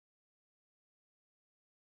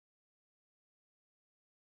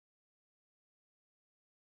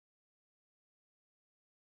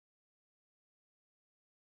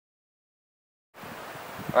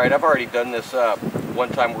Alright, I've already done this one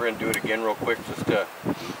time. We're going to do it again real quick just to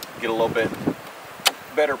get a little bit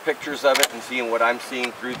better pictures of it and seeing what I'm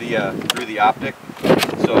seeing through the optic.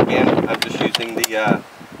 So again, I'm just using the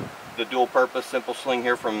dual purpose simple sling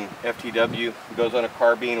here from FTW. It goes on a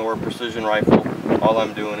carbine or a precision rifle. All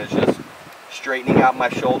I'm doing is just straightening out my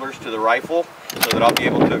shoulders to the rifle so that I'll be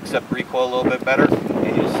able to accept recoil a little bit better.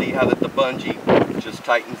 And you'll see how that the bungee just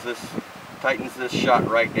tightens this shot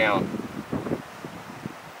right down.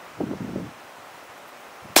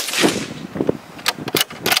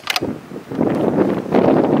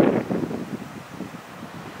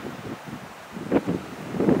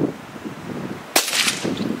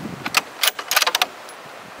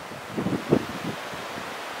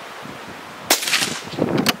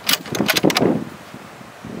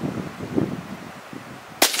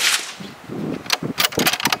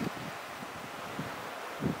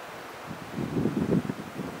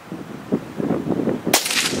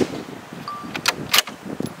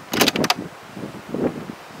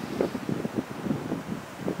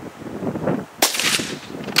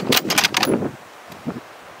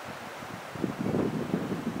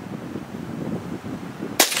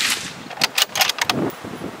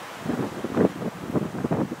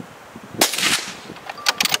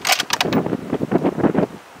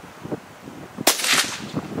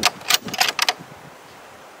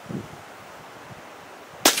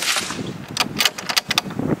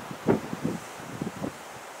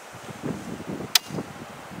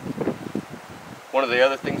 One of the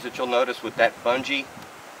other things that you'll notice with that bungee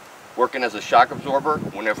working as a shock absorber,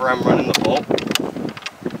 whenever I'm running the bolt,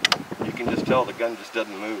 you can just tell the gun just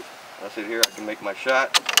doesn't move. I sit here, I can make my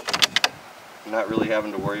shot, I'm not really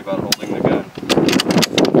having to worry about holding the gun.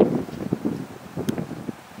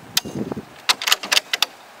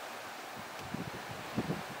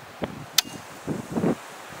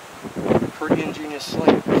 Pretty ingenious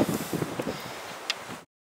sling.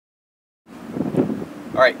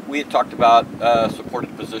 Alright, we had talked about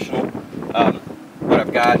supported positional. What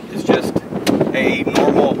I've got is just a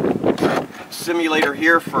normal simulator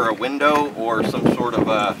here for a window or some sort of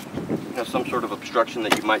obstruction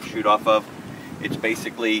that you might shoot off of. It's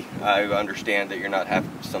basically, I understand that you're not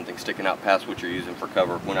having something sticking out past what you're using for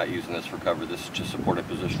cover. We're not using this for cover. This is just supported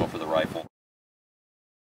positional for the rifle.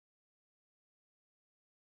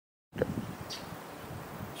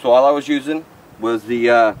 So all I was using was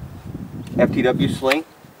the FTW sling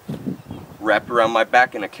wrapped around my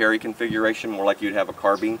back in a carry configuration, more like you'd have a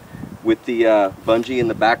carbine, with the bungee in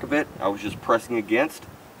the back of it. I was just pressing against,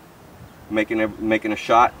 making a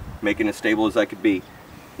shot, making as stable as I could be.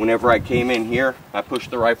 Whenever I came in here, I pushed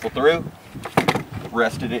the rifle through,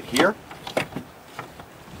 rested it here,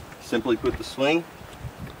 simply put the sling,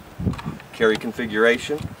 carry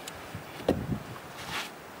configuration,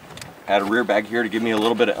 had a rear bag here to give me a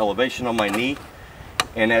little bit of elevation on my knee.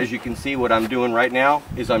 And as you can see, what I'm doing right now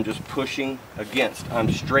is I'm just pushing against.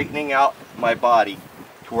 I'm straightening out my body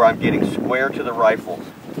to where I'm getting square to the rifle.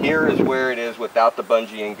 Here is where it is without the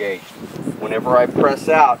bungee engaged. Whenever I press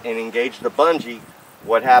out and engage the bungee,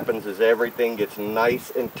 what happens is everything gets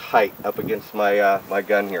nice and tight up against my, my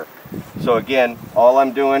gun here. So again, all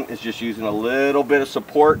I'm doing is just using a little bit of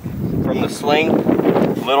support from the sling.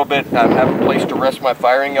 A little bit, I have a place to rest my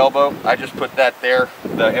firing elbow. I just put that there,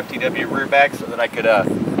 the FTW rear bag, so that I could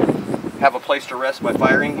have a place to rest my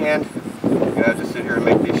firing hand. And I just sit here and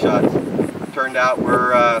make these shots. Turned out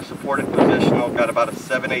we're supported positional, got about a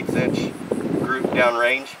 7/8 inch group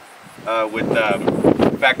downrange with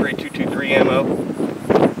factory 223 ammo.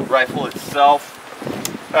 The rifle itself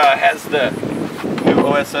has the new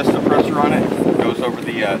OSS suppressor on it. It goes over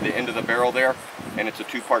the end of the barrel there, and it's a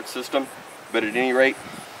two-part system. But at any rate,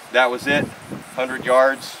 that was it. 100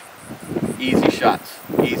 yards, easy shots,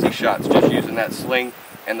 just using that sling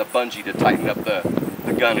and the bungee to tighten up the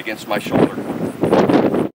gun against my shoulder.